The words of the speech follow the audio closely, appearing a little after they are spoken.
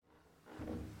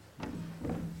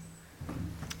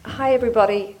Hi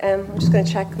everybody, I'm just going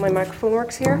to check my microphone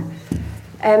works here.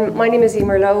 My name is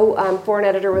Emer Lowe, I'm foreign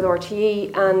editor with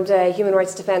RTE, and Human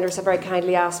Rights Defenders have very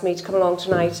kindly asked me to come along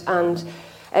tonight and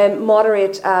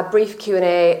moderate a brief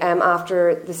Q&A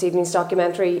after this evening's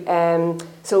documentary.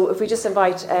 So if we just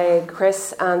invite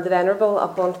Chris and the Venerable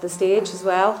up onto the stage as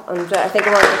well, and I think a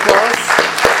round of applause.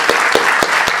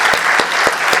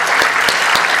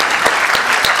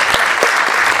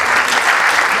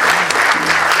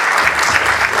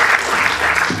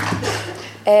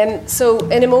 So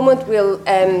in a moment we'll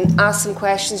ask some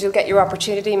questions. You'll get your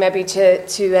opportunity maybe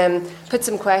to put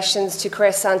some questions to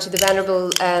Chris and to the Venerable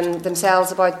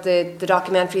themselves about the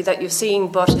documentary that you've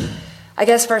seen. But I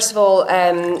guess first of all,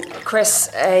 Chris,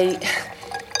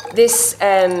 this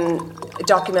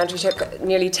documentary took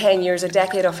nearly 10 years, a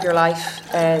decade of your life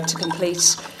to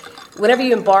complete. Whenever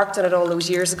you embarked on it all those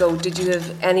years ago, did you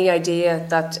have any idea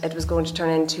that it was going to turn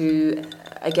into,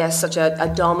 I guess, such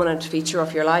a dominant feature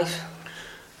of your life?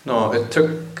 No, it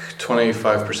took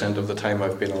 25% of the time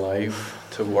I've been alive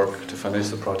to work to finish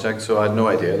the project, so I had no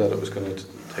idea that it was going to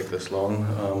take this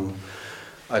long.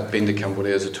 I'd been to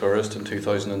Cambodia as a tourist in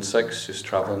 2006, just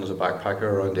travelling as a backpacker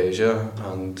around Asia,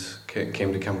 and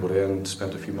came to Cambodia and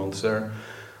spent a few months there.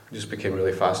 I just became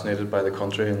really fascinated by the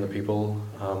country and the people,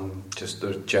 just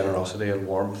the generosity and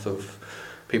warmth of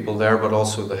people there, but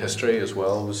also the history as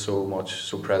well was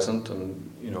so present, and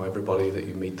everybody that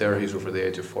you meet there who's over the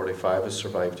age of 45 has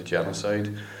survived a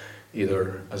genocide,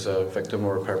 either as a victim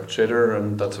or a perpetrator,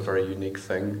 and that's a very unique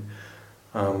thing.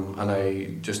 And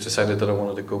I just decided that I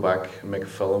wanted to go back and make a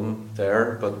film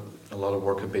there, but a lot of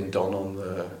work had been done on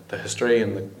the history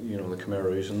and the Khmer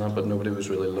Rouge and that, but nobody was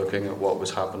really looking at what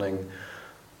was happening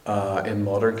in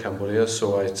modern Cambodia.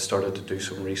 So I started to do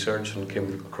some research and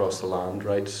came across the land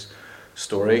rights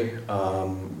story,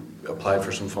 applied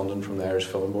for some funding from the Irish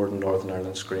Film Board and Northern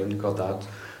Ireland Screen, got that,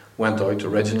 went out.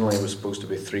 Originally it was supposed to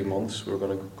be 3 months, we were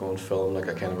going to go and film like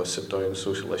a kind of a sit-down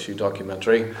social issue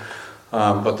documentary,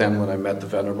 but then when I met the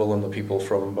Venerable and the people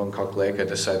from Bangkok Lake, I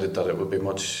decided that it would be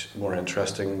much more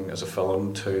interesting as a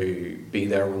film to be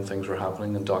there when things were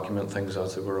happening and document things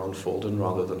as they were unfolding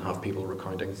rather than have people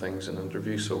recounting things in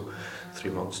interviews. So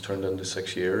 3 months turned into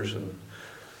 6 years, and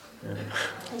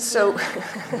so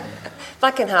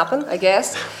that can happen, I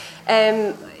guess.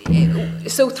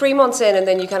 So 3 months in, and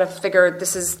then you kind of figure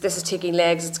this is taking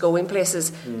legs, it's going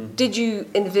places. Did you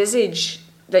envisage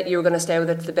that you were going to stay with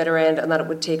it to the bitter end and that it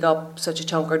would take up such a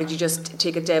chunk, or did you just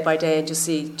take it day by day and just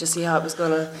see how it was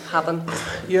going to happen?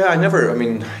 Yeah,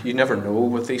 you never know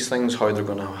with these things how they're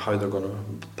going to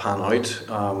pan out.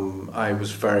 I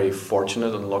was very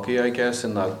fortunate and lucky, I guess,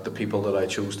 in that the people that I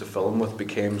chose to film with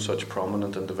became such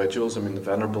prominent individuals. The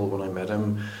Venerable, when I met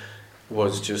him,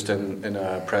 was just in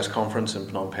a press conference in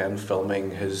Phnom Penh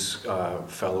filming his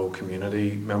fellow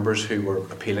community members who were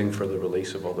appealing for the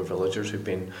release of other villagers who'd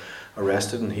been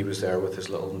arrested, and he was there with his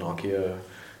little Nokia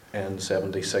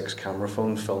N76 camera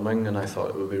phone filming, and I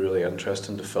thought it would be really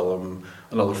interesting to film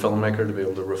another filmmaker to be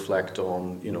able to reflect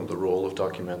on the role of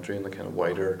documentary in the kind of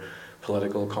wider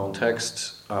political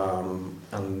context.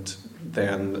 And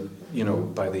then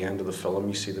by the end of the film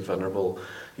you see the Venerable,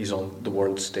 he's on the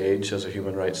world stage as a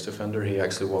human rights defender. He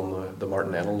actually won the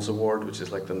Martin Ennals Award, which is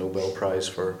like the Nobel Prize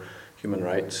for Human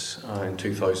Rights, in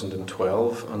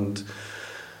 2012, and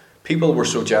people were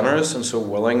so generous and so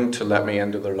willing to let me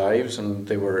into their lives, and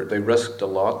they risked a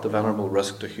lot. The Venerable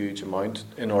risked a huge amount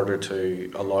in order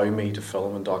to allow me to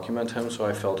film and document him, so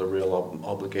I felt a real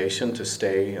obligation to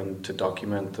stay and to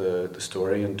document the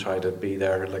story and try to be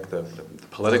there. Like the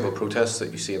political protests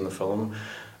that you see in the film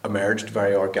emerged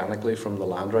very organically from the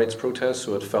land rights protests,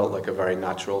 so it felt like a very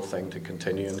natural thing to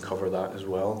continue and cover that as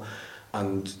well.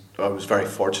 And I was very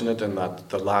fortunate in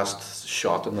that the last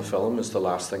shot in the film is the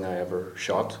last thing I ever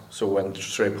shot. So when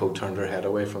Sri Po turned her head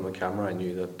away from the camera, I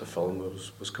knew that the film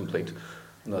was complete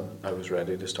and that I was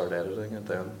ready to start editing it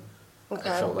then. Okay.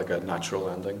 It felt like a natural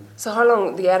ending. So how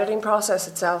long the editing process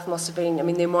itself must have been?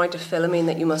 The amount of filming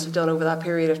that you must have done over that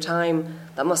period of time,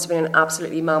 that must have been an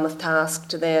absolutely mammoth task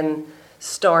to then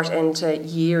start into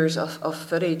years of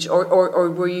footage,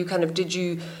 or were you did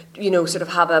you sort of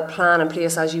have a plan in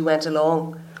place as you went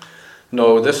along?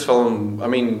 No, this film,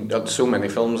 so many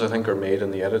films I think are made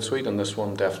in the edit suite, and this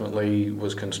one definitely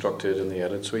was constructed in the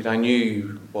edit suite. I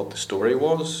knew what the story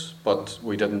was, but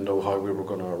we didn't know how we were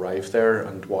going to arrive there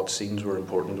and what scenes were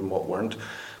important and what weren't.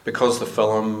 Because the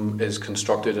film is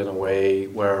constructed in a way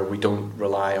where we don't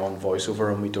rely on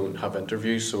voiceover and we don't have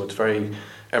interviews, so it's very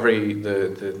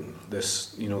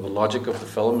the logic of the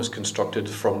film is constructed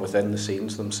from within the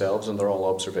scenes themselves, and they're all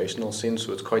observational scenes,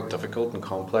 so it's quite difficult and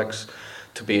complex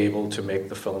to be able to make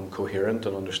the film coherent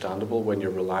and understandable when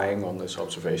you're relying on this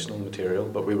observational material.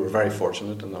 But we were very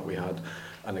fortunate in that we had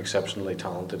an exceptionally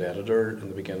talented editor in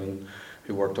the beginning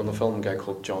who worked on the film, a guy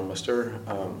called John Mister,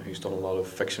 who's done a lot of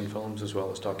fiction films as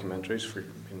well as documentaries for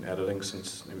been editing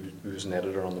since he was an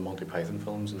editor on the Monty Python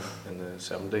films in the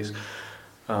 70s.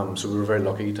 So we were very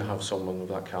lucky to have someone of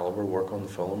that calibre work on the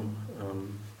film.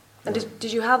 And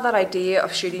did you have that idea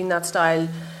of shooting that style,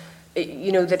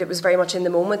 you know, that it was very much in the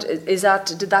moment? Did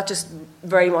that just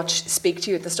very much speak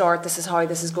to you at the start, this is how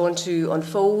this is going to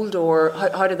unfold, or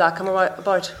how did that come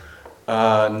about?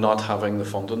 Not having the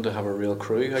funding to have a real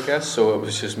crew, I guess, so it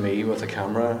was just me with a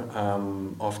camera,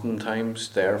 oftentimes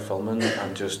there filming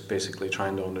and just basically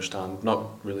trying to understand, not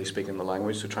really speaking the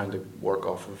language, so trying to work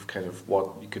off of kind of what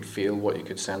you could feel, what you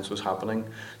could sense was happening.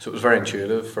 So it was very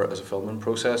intuitive as a filming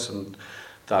process, and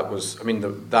that was, I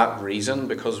mean, that reason,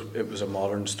 because it was a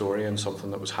modern story and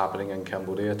something that was happening in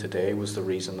Cambodia today, was the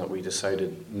reason that we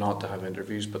decided not to have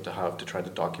interviews, but to try to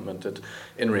document it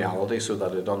in reality so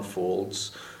that it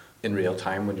unfolds in real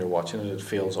time. When you're watching it, it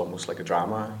feels almost like a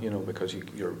drama, you know, because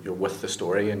you're with the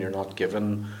story and you're not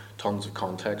given tons of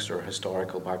context or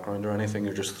historical background or anything.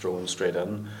 You're just thrown straight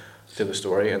in to the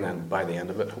story, and then by the end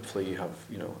of it, hopefully you have,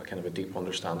 you know, a kind of a deep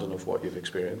understanding of what you've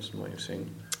experienced and what you've seen.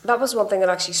 That was one thing that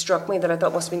actually struck me that I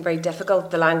thought must have been very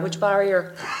difficult, the language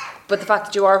barrier. But the fact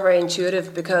that you are very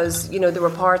intuitive, because, you know, there were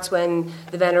parts when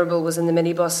the Venerable was in the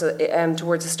minibus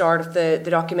towards the start of the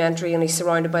documentary, and he's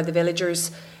surrounded by the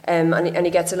villagers, and he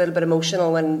gets a little bit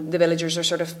emotional when the villagers are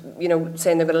sort of, you know,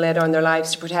 saying they're going to lay down their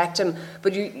lives to protect him.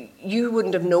 But you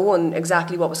wouldn't have known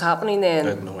exactly what was happening then.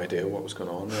 I had no idea what was going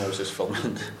on. I was just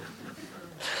filming.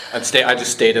 I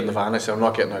just stayed in the van. I said, I'm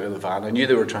not getting out of the van. I knew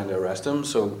they were trying to arrest him,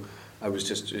 so I was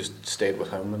just stayed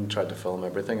with him and tried to film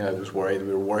everything. I was worried.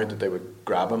 We were worried that they would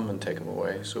grab him and take him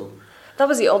away. So that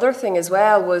was the other thing as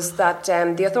well, was that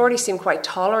the authorities seemed quite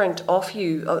tolerant of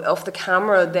you, of the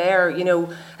camera there. You know,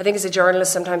 I think as a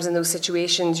journalist, sometimes in those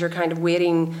situations, you're kind of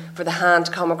waiting for the hand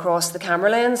to come across the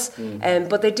camera lens.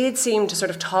 But they did seem to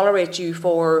sort of tolerate you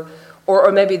for...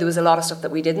 Or maybe there was a lot of stuff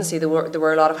that we didn't see. There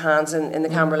were a lot of hands in the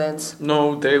camera lens.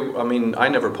 No, I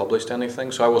never published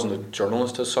anything, so I wasn't a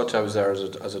journalist as such. I was there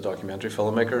as a documentary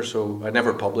filmmaker, so I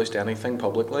never published anything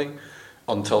publicly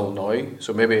until now.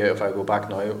 So maybe if I go back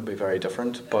now, it would be very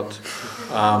different. But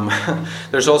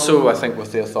there's also, I think,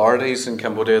 with the authorities in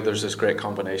Cambodia, there's this great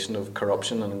combination of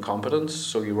corruption and incompetence.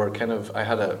 So you were kind of, I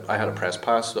had a press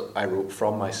pass that I wrote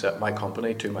from my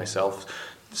company to myself,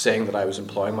 saying that I was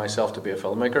employing myself to be a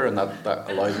filmmaker, and that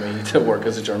allowed me to work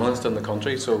as a journalist in the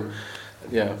country. So,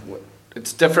 yeah,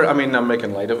 it's different. I mean, I'm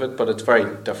making light of it, but it's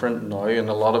very different now, and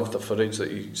a lot of the footage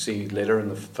that you see later in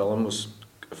the film was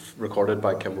recorded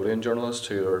by Cambodian journalists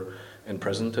who are in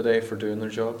prison today for doing their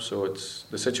job. So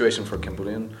the situation for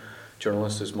Cambodian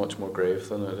journalists is much more grave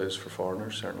than it is for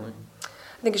foreigners, certainly.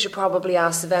 I think I should probably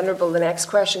ask the Venerable the next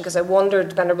question, because I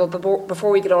wondered, Venerable,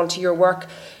 before we get on to your work,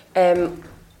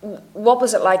 what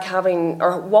was it like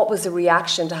what was the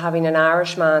reaction to having an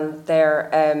Irishman there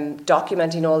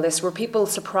documenting all this? Were people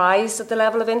surprised at the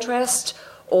level of interest,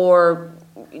 or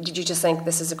did you just think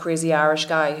this is a crazy Irish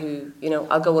guy who, you know,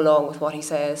 I'll go along with what he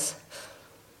says?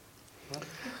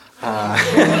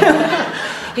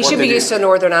 He should be used to a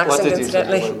northern accent,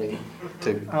 incidentally.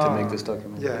 To make this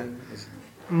documentary? Yeah.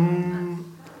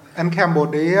 In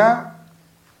Cambodia,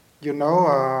 you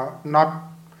know, not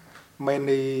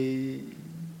many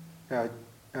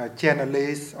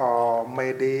journalists or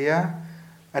media,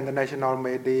 international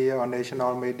media or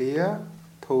national media,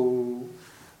 to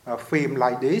film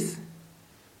like this,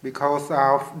 because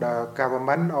of the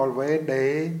government always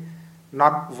they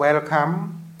not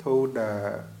welcome to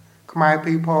the Khmer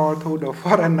people, to the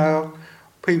foreigner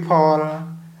people,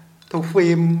 to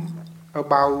film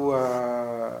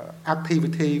about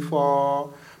activity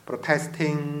for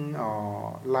protesting,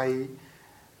 or like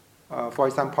for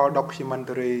example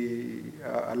documentary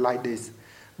like this.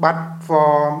 But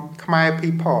for Khmer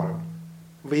people,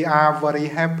 we are very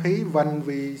happy when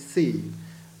we see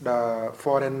the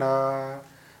foreigner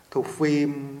to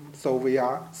film, so we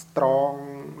are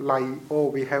strong, like, oh,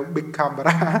 we have big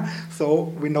camera, so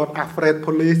we're not afraid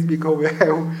police because we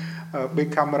have a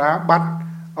big camera. But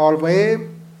always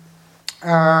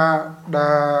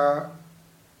the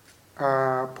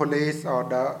police or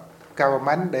the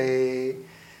government, they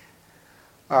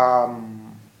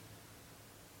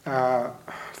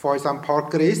for example,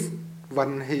 Chris,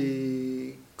 when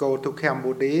he go to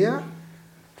Cambodia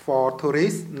for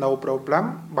tourists, no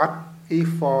problem. But if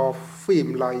for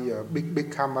film like a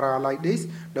big camera like this,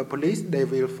 the police, they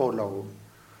will follow.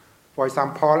 For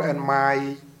example, in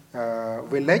my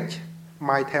village,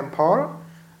 my temple,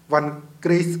 when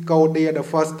Chris go there the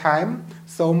first time,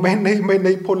 so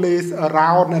many police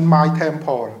around in my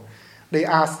temple. They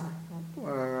ask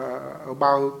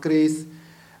about Chris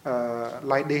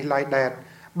like this, like that.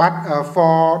 But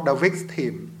for the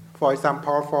victim, for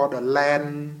example, for the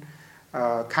land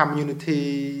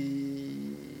community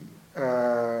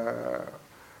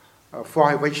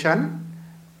for eviction,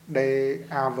 they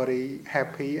are very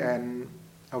happy and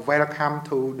welcome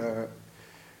to the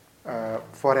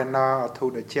foreigner or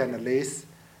to the journalists.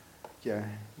 Yeah,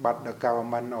 but the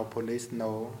government or police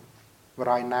know.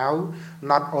 Right now,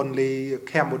 not only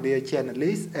Cambodia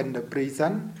journalists in the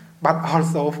prison, but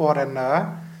also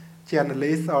foreigner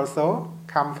journalists also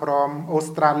come from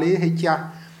Australia. He just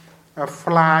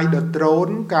fly the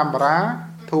drone camera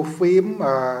to film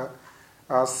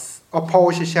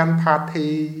opposition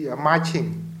party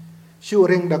marching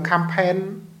during the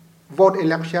campaign vote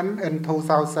election in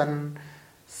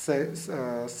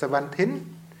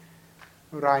 2017.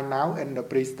 Right now in the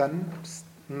prison,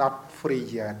 not free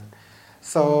yet.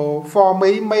 So for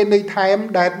me, many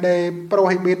times that they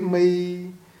prohibit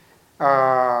me,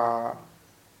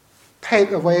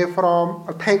 take away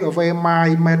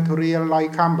my material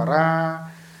like camera,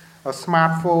 a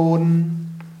smartphone,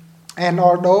 and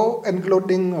although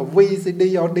including a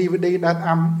VCD or DVD that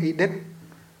I'm edit,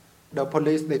 the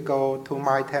police they go to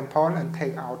my temple and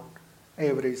take out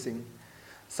everything.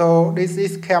 So this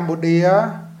is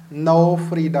Cambodia, no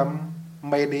freedom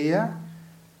media.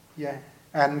 Yeah.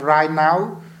 And right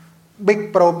now,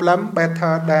 big problem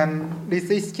better than this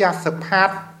is just a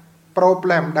part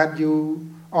problem that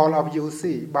all of you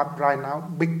see. But right now,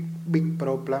 big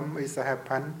problem is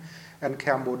happen in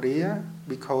Cambodia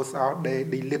because they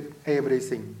delete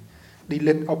everything,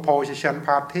 delete opposition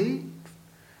party,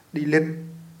 delete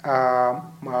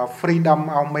freedom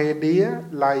of media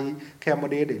like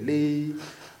Cambodia Daily,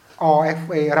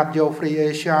 RFA, Radio Free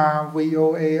Asia,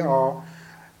 VOA, or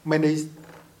many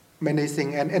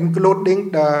things, and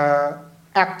including the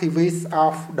activists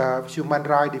of the human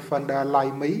rights defender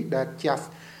like me that just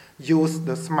use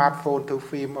the smartphone to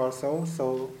film also.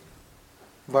 So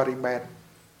very bad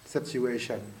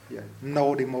situation. Yeah,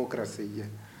 no democracy. Yeah.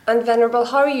 And Venerable,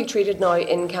 how are you treated now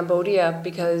in Cambodia?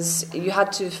 Because you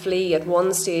had to flee at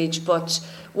one stage, but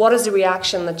what is the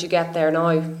reaction that you get there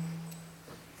now?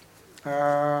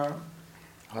 How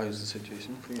is the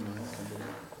situation for you now in Cambodia?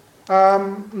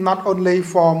 Not only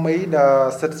for me, the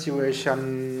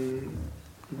situation,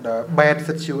 the bad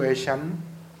situation.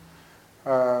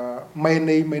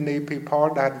 Many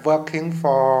people that working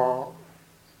for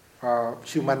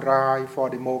human rights, for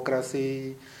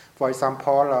democracy. For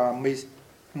example,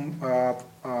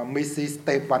 Mrs.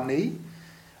 Stefani,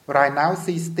 right now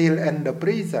she's still in the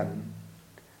prison.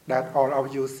 That all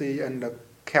of you see in the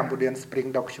Cambodian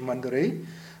Spring documentary.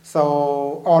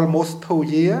 So almost 2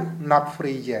 years, not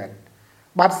free yet.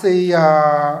 But she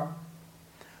was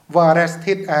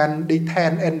arrested and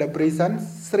detained in the prison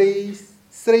three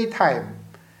times.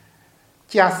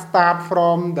 Just start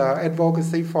from the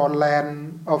advocacy for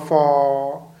land or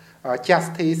for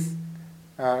justice,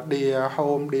 their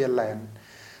home, their land.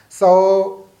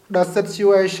 So the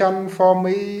situation for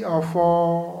me or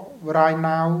for right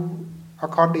now,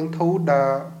 according to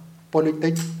the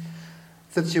political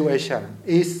situation,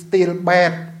 is still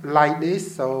bad like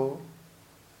this. So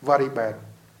very bad.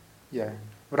 Yeah.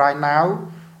 Right now,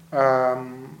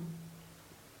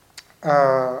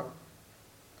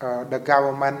 the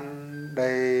government,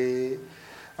 they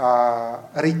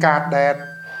regard that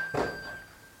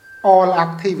all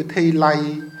activity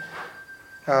like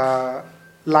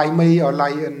me or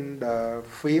like in the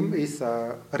film is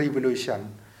a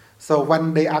revolution. So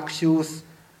when they accuse,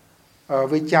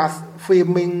 we just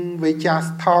filming, we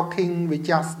just talking, we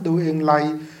just doing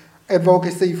like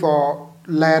advocacy for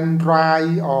land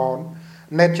right or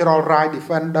natural right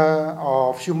defender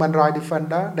or human right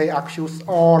defender. They accuse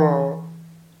all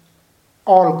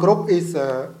group is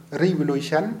a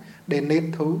revolution. They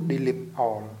need to delete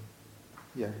all.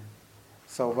 Yeah.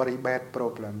 So very bad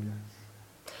problem. Yeah.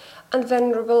 And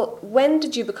Venerable, when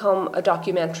did you become a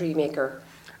documentary maker?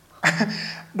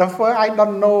 The first, I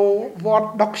don't know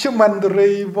what the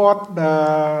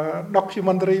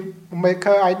documentary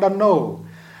maker, I don't know.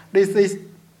 This is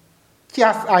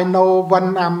just, I know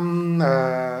when I'm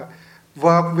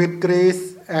work with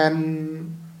Chris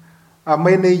and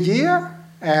many years,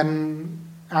 and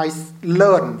I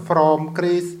learn from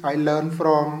Chris, I learn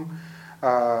from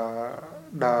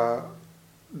the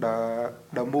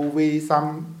movie,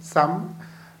 some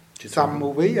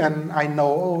movie, and I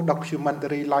know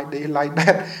documentary like this, like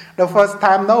that. The first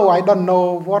time, no, I don't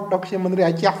know what documentary.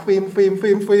 I just film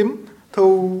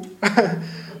to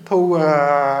to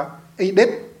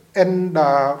edit in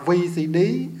the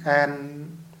VCD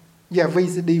and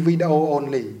VCD video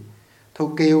only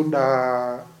to give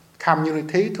the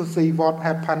community to see what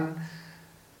happened,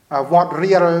 what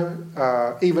real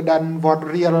evidence, what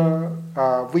real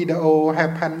video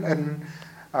happened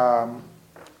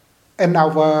in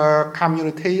our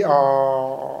community,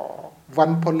 or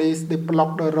one police they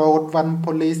block the road, one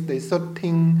police they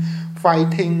shooting,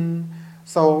 fighting.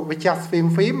 So we just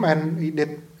film and we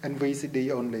did in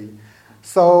VCD only.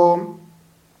 So,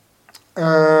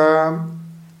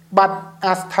 but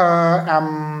after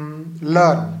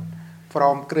learn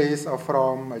from Chris or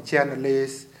from a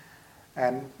journalist,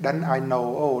 and then I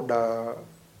know, the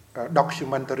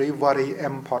documentary very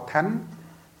important,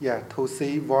 to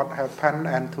see what happened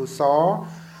and to saw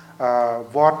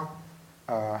what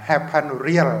happened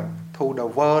real to the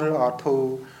world or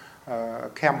to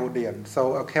Cambodian.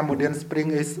 So a Cambodian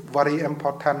Spring is very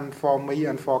important for me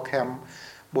and for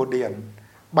Cambodian.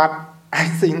 But I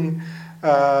think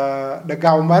the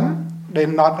government, they're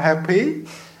not happy,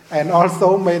 and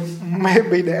also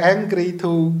maybe they're angry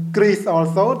to Chris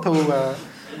also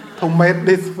to make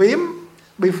this film.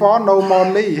 Before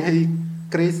normally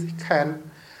Chris can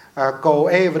go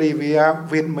everywhere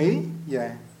with me,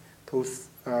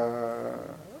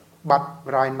 but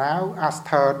right now,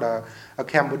 after the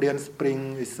Cambodian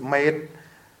Spring is made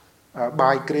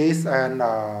by Chris and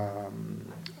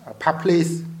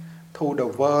published to the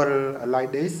world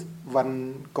like this,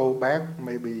 when go back,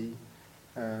 maybe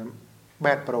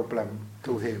bad problem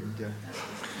to him.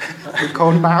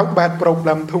 Because now bad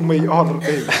problem to me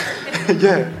already.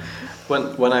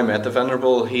 When I met the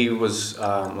Venerable, he was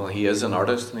he is an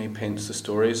artist, and he paints the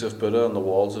stories of Buddha on the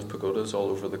walls of pagodas all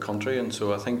over the country. And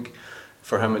so I think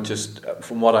for him, it just,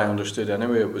 from what I understood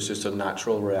anyway, it was just a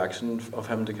natural reaction of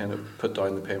him to kind of put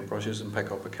down the paintbrushes and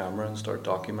pick up a camera and start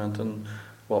documenting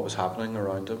what was happening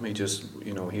around him. He just,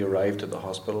 he arrived at the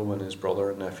hospital when his brother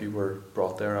and nephew were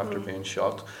brought there after being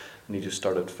shot, and he just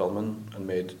started filming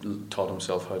and taught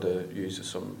himself how to use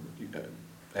some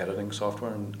editing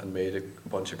software and made a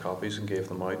bunch of copies and gave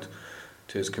them out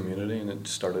to his community, and it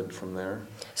started from there.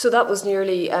 So that was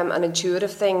nearly an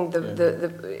intuitive thing,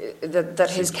 that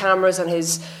his cameras and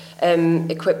his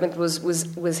equipment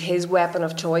was his weapon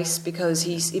of choice, because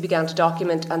he began to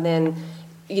document and then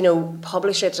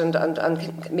publish it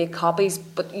and make copies.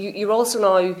 But you're also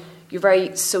now, you're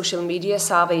very social media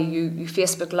savvy. You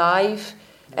Facebook Live,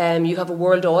 you have a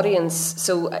world audience.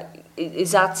 So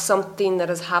is that something that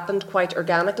has happened quite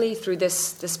organically through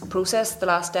this process the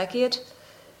last decade?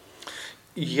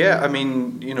 Yeah, I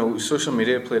mean, social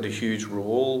media played a huge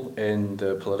role in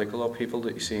the political upheaval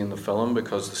that you see in the film,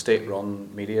 because the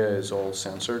state-run media is all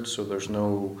censored, so there's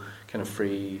no kind of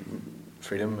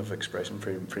freedom of expression,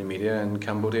 free media in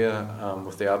Cambodia.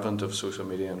 With the advent of social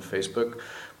media and Facebook,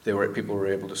 people were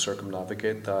able to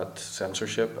circumnavigate that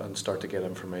censorship and start to get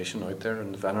information out there.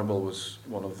 And the Venerable was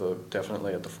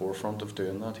definitely at the forefront of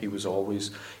doing that.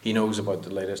 He knows about the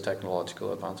latest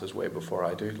technological advances way before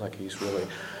I do. Like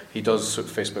he does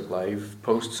Facebook Live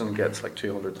posts and gets like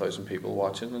 200,000 people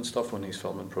watching and stuff when he's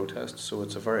filming protests. So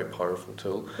it's a very powerful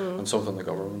tool and something the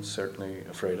government's certainly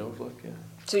afraid of.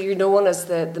 So you're known as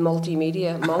the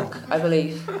multimedia monk, I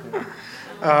believe.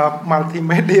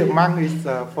 Multimedia monk is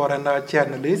a foreigner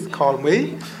journalist called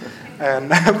me,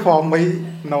 and for me,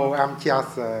 no, I'm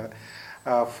just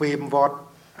film what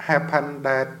happened,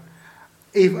 that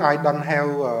if I don't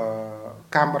have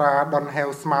camera, don't have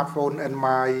smartphone in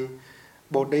my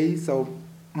body, so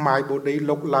my body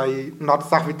look like not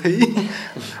safety.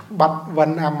 But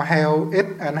when I have it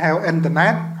and have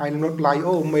internet, I look like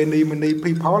many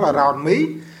people around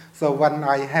me. So when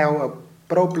I have a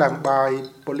problem by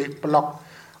police block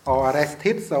or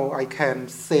arrested, so I can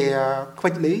share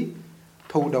quickly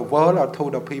to the world or to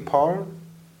the people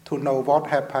to know what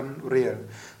happened real.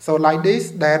 So like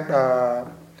this, that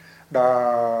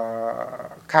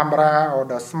the camera or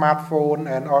the smartphone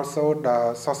and also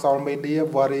the social media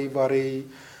very, very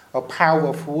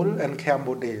powerful in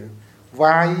Cambodia.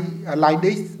 Why like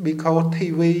this? Because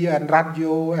TV and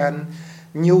radio and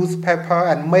newspaper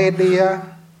and media,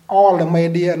 all the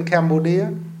media in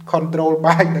Cambodia controlled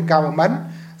by the government.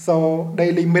 So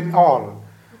they limit all,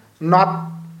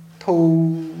 not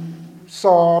to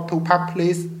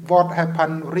publish what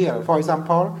happened real. For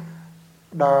example,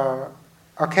 the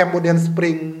Cambodian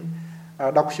Spring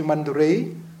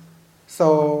documentary.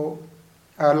 So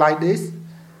like this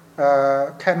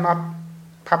cannot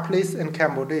publish in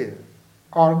Cambodia.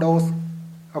 All those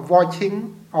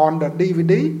watching on the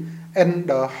DVD in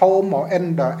the home or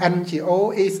in the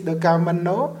NGO is the government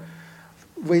know.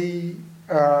 We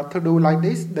to do like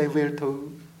this, they will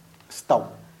to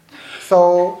stop.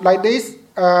 So like this,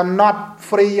 not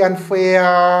free and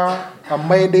fair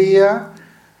media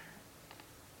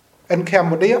in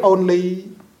Cambodia, only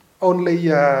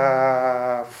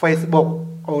Facebook,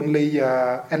 only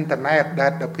internet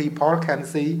that the people can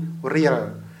see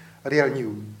real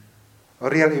news,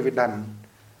 real evidence.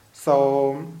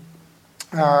 So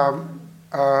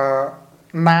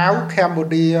now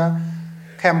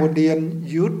Cambodian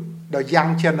youth, the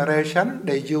young generation,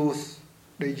 they use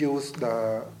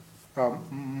the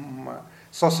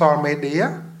social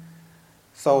media.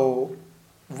 So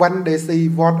when they see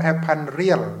what happened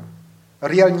real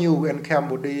news in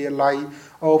Cambodia, like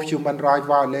human rights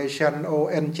violation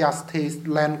or injustice,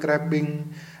 land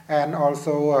grabbing, and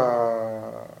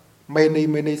also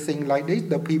many things like this,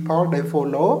 the people they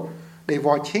follow, they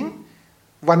watching.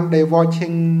 When they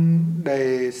watching,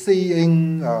 they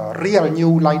seeing real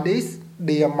news like this,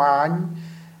 their mind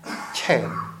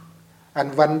change.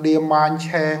 And when their mind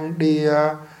change,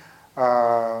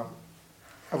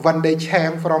 when they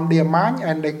change from their mind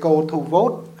and they go to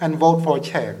vote and vote for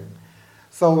change.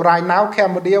 So right now,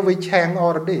 Cambodia, we change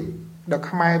already. The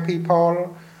Khmer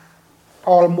people,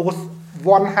 almost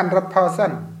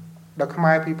 100%, the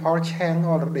Khmer people change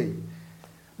already.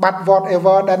 But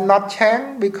whatever that not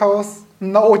change, because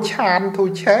no chance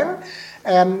to change,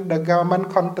 and the government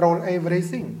control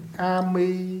everything.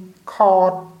 Army,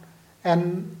 court,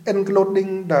 and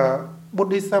including the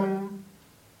Buddhism,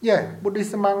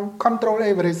 Buddhism control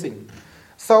everything.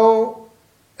 So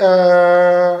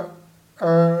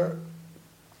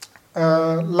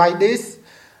like this,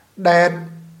 that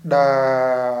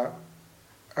the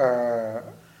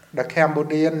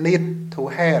Cambodian need to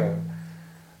help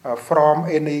from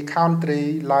any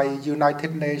country like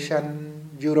United Nations,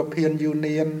 European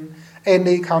Union,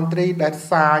 any country that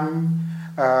sign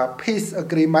peace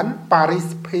agreement,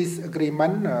 Paris peace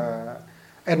agreement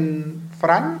in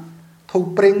France to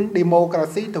bring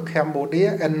democracy to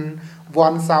Cambodia in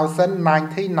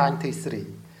 1993.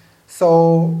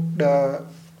 So the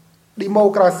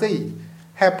democracy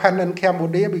happened in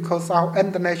Cambodia because of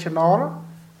international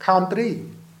country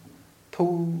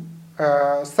to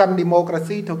send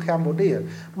democracy to Cambodia.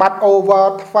 But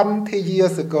over 20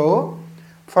 years ago,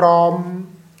 from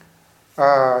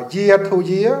year to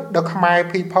year, the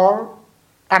Khmer people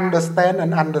understand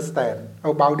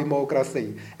about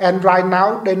democracy. And right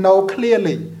now, they know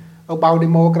clearly about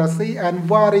democracy and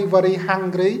very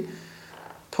hungry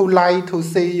to like to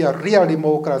see a real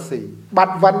democracy.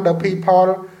 But when the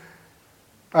people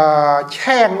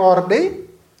change already,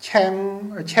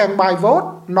 change by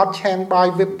vote, not change by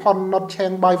weapon, not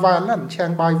change by violence,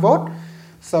 change by vote.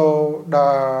 So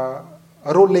the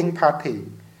ruling party,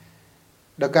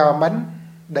 the government,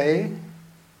 they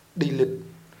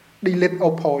delete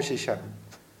opposition,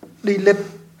 delete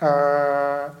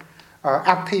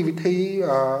activity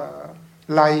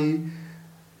like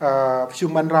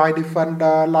human rights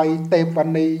defender, like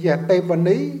Tepani.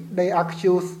 Tepani, they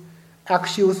accuse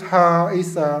her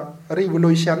is a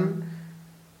revolution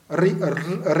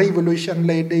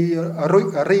lady, a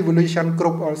revolution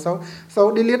group also.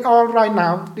 So delete all right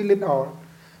now, delete all.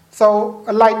 So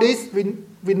like this, we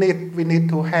need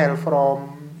to help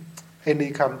from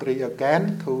any country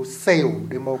again to save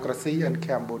democracy in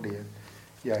Cambodia.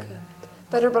 Yeah. Okay.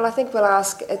 Venerable, I think we'll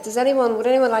ask, would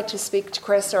anyone like to speak to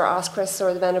Chris or ask Chris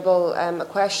or the Venerable a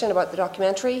question about the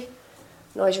documentary?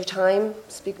 Now's your time.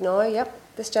 Speak now. Yep.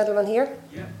 This gentleman here.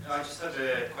 Yeah, I just had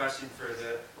a question for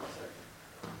the...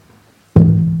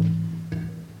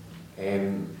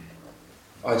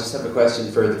 I just have a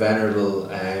question for the Venerable.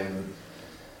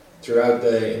 Throughout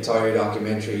the entire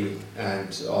documentary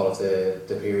and all of the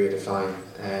period of time,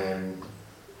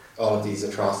 all of these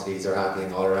atrocities are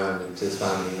happening all around him, to his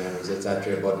family members,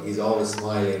 etc. But he's always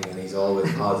smiling and he's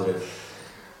always positive.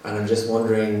 And I'm just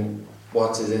wondering,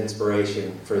 what's his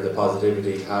inspiration for the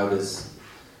positivity? How does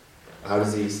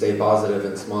he stay positive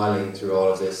and smiling through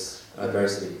all of this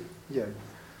adversity? Yeah.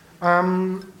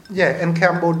 In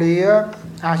Cambodia,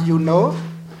 as you know,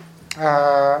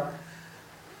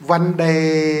 when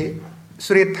they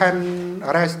threaten,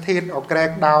 arrested or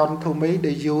crack down to me,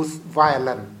 they use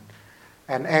violence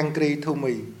and angry to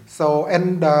me. So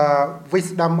in the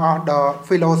wisdom of the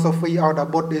philosophy of the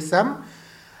Buddhism,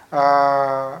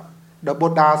 the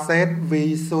Buddha said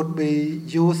we should be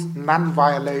use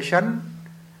non-violation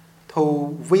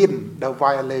to win the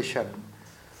violation.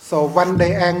 So when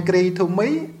they angry to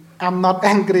me, I'm not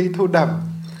angry to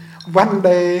them. When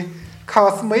they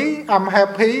curse me, I'm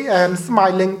happy and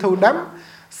smiling to them.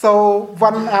 So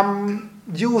when I'm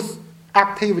use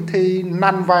activity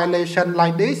non-violation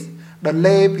like this, the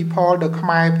lay people, the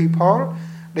Khmer people,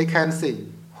 they can see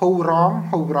who wrong,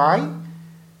 who right,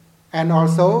 and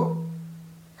also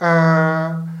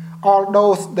all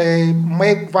those they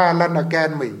make violence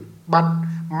against me, but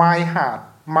my heart,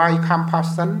 my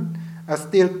compassion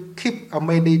still keep a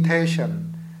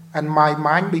meditation and my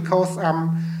mind, because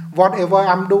whatever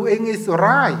I'm doing is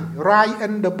right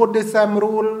in the Buddhism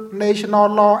rule, national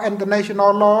law,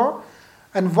 international law.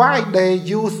 And why they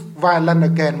use violence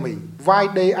against me? Why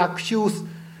they accuse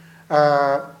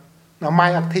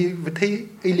my activity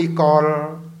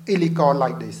illegal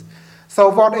like this? So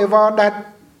whatever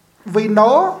that we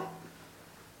know,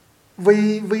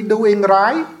 we doing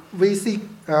right, we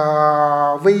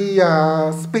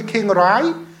speaking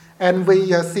right, and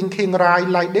we thinking right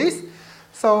like this.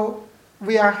 So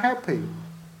we are happy.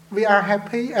 We are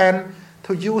happy, and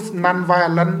to use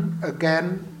non-violent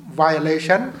against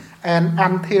violation. And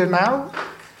until now,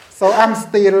 so I'm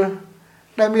still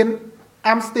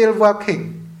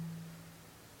working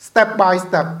step by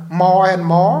step, more and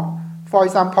more. For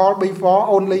example, before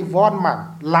only 1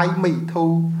 month, like me,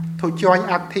 to join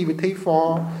activity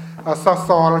for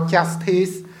social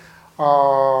justice,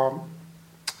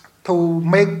 to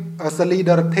make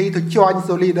solidarity, to join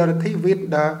solidarity with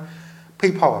the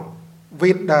people,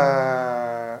 with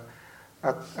the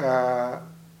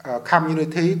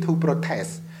community to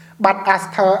protest. But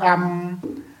after I'm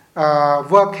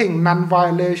working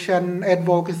non-violation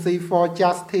advocacy for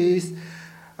justice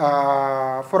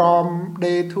from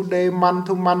day to day, month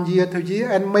to month, year to year,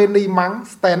 and many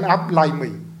monks stand up like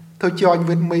me to join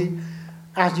with me.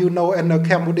 As you know, in the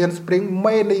Cambodian Spring,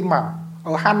 many monks,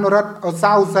 100 or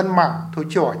 1,000 monks to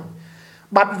join.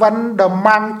 But when the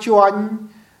monks join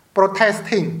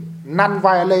protesting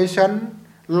non-violation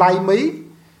like me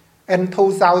in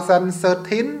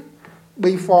 2013,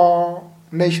 before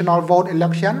national vote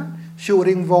election,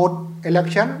 during vote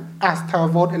election, after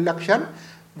vote election,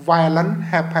 violence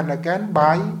happened again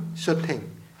by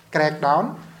shooting,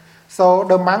 crackdown. So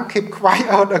the monk keep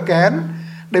quiet again.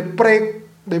 They break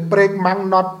monk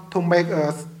not to make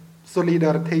a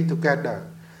solidarity together.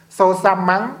 So some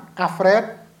monk afraid,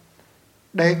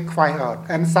 they quiet,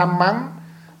 and some monk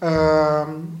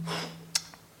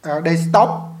they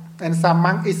stop, and some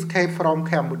monk escape from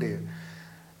Cambodia.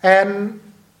 And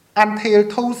until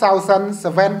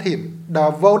 2017, the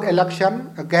vote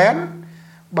election again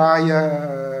by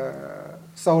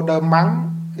so the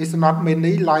monk is not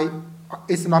many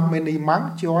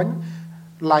monk join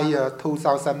like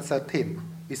 2013.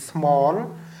 It's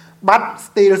small, but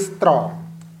still strong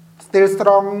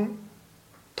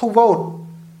to vote.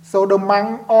 So the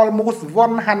monk almost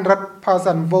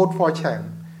 100% vote for change,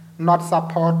 not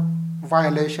support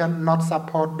violation, not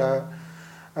support the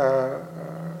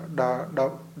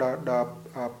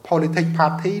political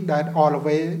party that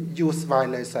always use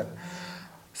violation.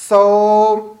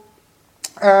 So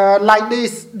like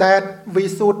this, that we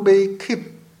should be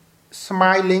keep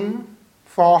smiling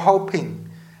for hoping.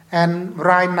 And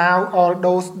right now, all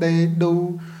those they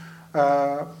do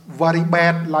very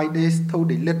bad like this, to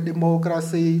delete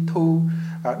democracy, to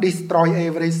destroy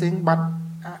everything. But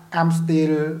I'm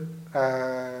still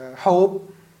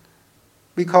hope,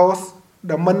 because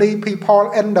the many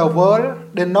people in the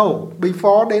world, they know.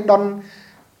 Before they don't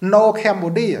know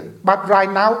Cambodia, but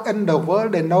right now in the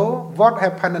world they know what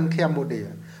happened in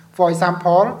Cambodia. For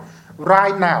example,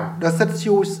 right now, the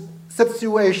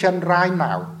situation right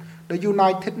now, the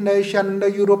United Nations, the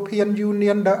European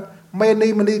Union, the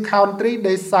many countries,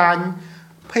 they sign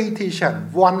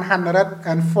petition.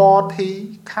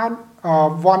 140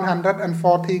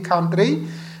 countries,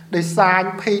 they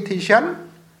sign petition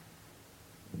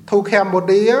to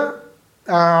Cambodia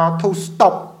to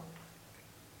stop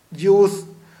use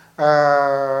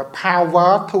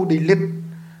power to delete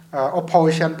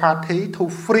opposition party, to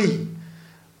free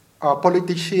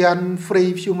politician,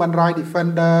 free human rights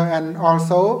defender, and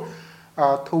also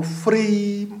to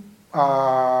free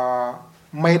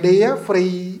media,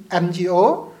 free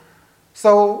NGO.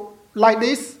 So like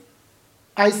this,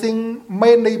 I think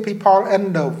many people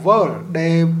in the world,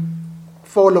 they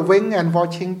following and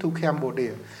watching to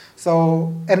Cambodia.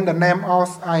 So in the name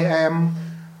of I am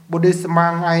Buddhist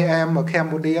monk, I am a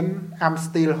Cambodian, I'm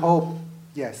still hope.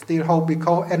 Yes, still hope,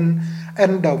 because in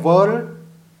the world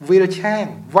will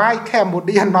change. Why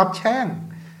Cambodia not change?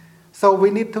 So we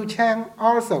need to change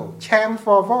also. Change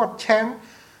for what? Change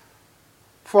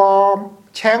from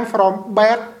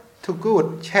bad to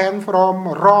good. Change from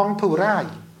wrong to right.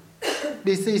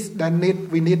 This is the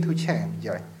need we need to change.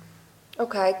 Yeah.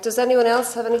 Okay. Does anyone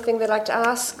else have anything they'd like to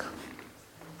ask?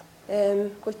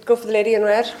 We'll go for the lady in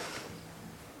red.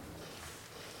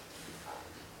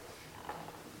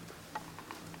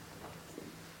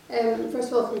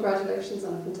 First of all, congratulations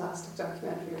on a fantastic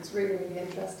documentary. It's really, really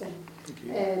interesting.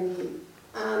 Thank you.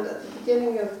 And at the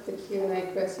beginning of the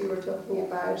Q&A, Chris, you were talking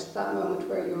about that moment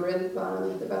where you were in the van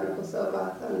with the Venerable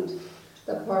Sobath, and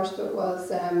that part of it was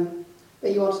that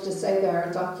you wanted to stay there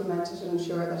and document it and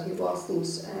ensure that he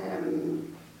wasn't,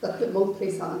 that the monk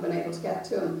police hadn't been able to get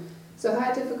to him. So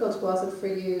how difficult was it for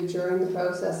you during the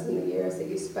process in the years that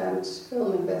you spent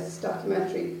filming this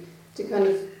documentary to kind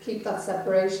of keep that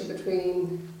separation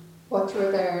between what you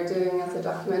were there doing as a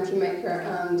documentary maker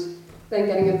and then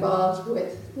getting involved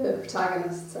with the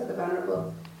protagonists or the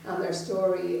Venerable and their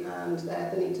story and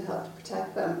the need to help to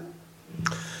protect them?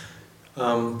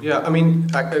 Yeah, I mean,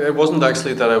 it wasn't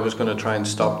actually that I was going to try and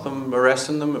stop them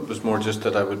arresting them. It was more just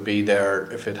that I would be there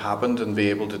if it happened and be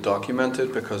able to document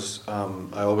it, because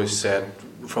I always said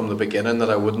from the beginning that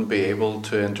I wouldn't be able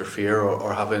to interfere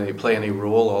or have play any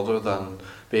role other than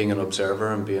being an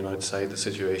observer and being outside the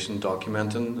situation,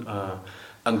 documenting.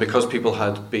 And because people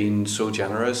had been so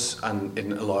generous and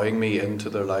in allowing me into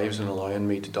their lives and allowing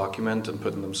me to document and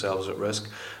putting themselves at risk,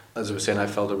 as I was saying, I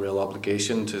felt a real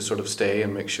obligation to sort of stay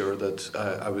and make sure that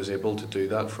I was able to do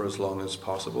that for as long as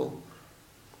possible.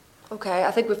 Okay,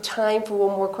 I think we've time for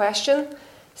one more question.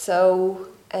 So,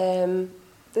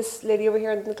 this lady over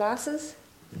here in the glasses.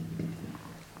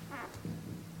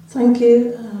 Thank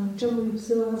you. Jim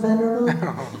Sua Venerable,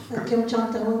 Kim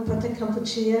Chong Tawang Pratik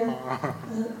Kampuchea,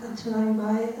 Chanang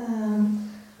Bai.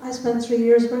 I spent 3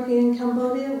 years working in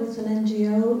Cambodia with an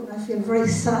NGO. I feel very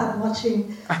sad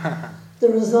watching the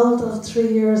result of 3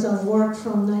 years of work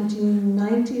from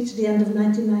 1990 to the end of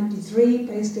 1993,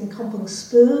 based in Kampong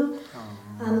Speu,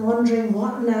 and wondering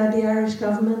what now the Irish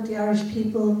government, the Irish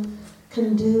people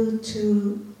can do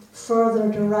to further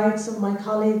the rights of my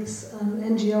colleagues and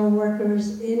NGO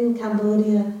workers in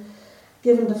Cambodia,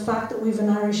 given the fact that we have an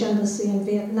Irish embassy in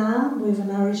Vietnam, we have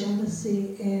an Irish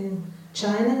embassy in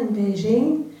China, in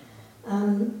Beijing,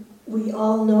 and we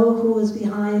all know who is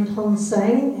behind Hun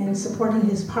Sen in supporting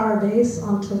his power base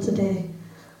until today,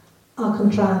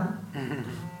 Alcantara.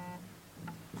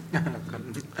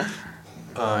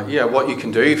 Yeah, what you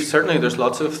can do, certainly there's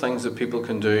lots of things that people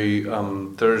can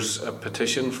do. There's a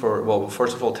petition for, well,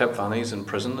 first of all, Tep Vanny's in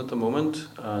prison at the moment,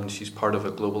 and she's part of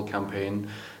a global campaign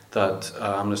that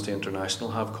Amnesty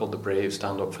International have called the Brave,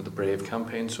 Stand Up for the Brave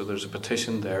campaign. So there's a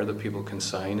petition there that people can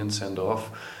sign and send off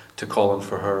to call in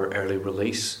for her early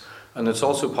release. And it's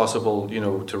also possible, you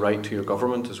know, to write to your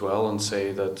government as well and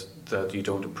say that you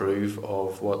don't approve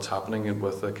of what's happening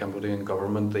with the Cambodian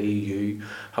government. The EU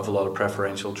have a lot of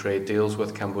preferential trade deals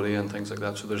with Cambodia and things like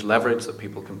that. So there's leverage that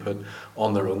people can put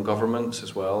on their own governments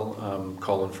as well,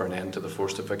 calling for an end to the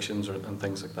forced evictions and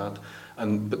things like that.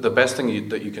 But the best thing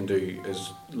that you can do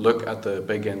is look at the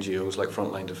big NGOs like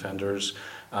Frontline Defenders,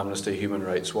 Amnesty, Human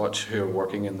Rights Watch, who are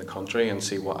working in the country, and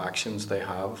see what actions they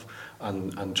have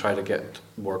and try to get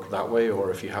work that way.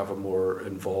 Or if you have a more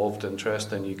involved interest,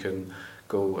 then you can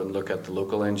go and look at the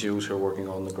local NGOs who are working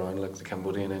on the ground, like the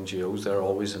Cambodian NGOs. They're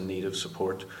always in need of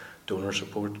support, donor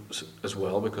support as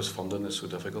well, because funding is so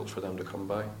difficult for them to come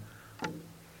by.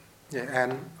 Yeah,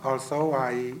 and also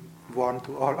I want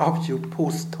to all of you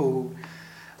push to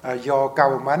your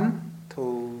government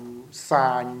to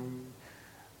sign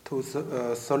to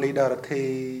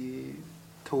solidarity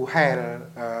to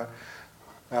help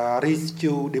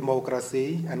restore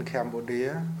democracy in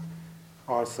Cambodia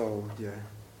also, yeah.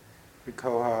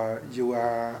 Because you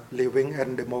are living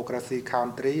in democracy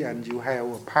country and you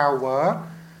have power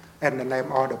in the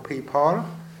name of the people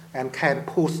and can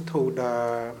push to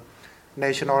the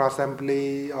National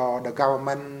Assembly or the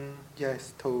government,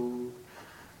 yes, to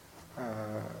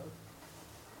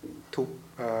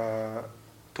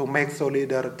make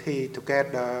solidarity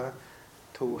together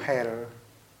to help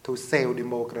to save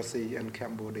democracy in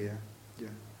Cambodia. Yeah.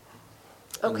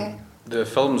 Okay. The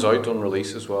film's out on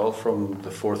release as well from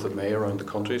the 4th of May around the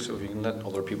country, so if you can let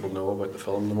other people know about the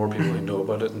film, the more people who know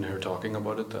about it and who are talking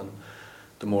about it, then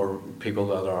the more people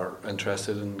that are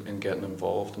interested in getting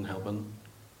involved and helping.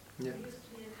 Yeah.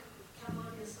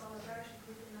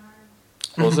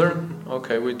 Was there?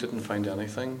 Okay, we didn't find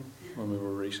anything when we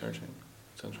were researching.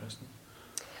 It's interesting.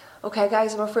 Okay,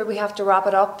 guys, I'm afraid we have to wrap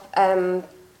it up.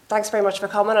 Thanks very much for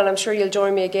coming, and I'm sure you'll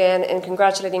join me again in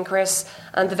congratulating Chris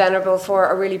and the Venerable for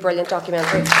a really brilliant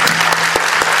documentary.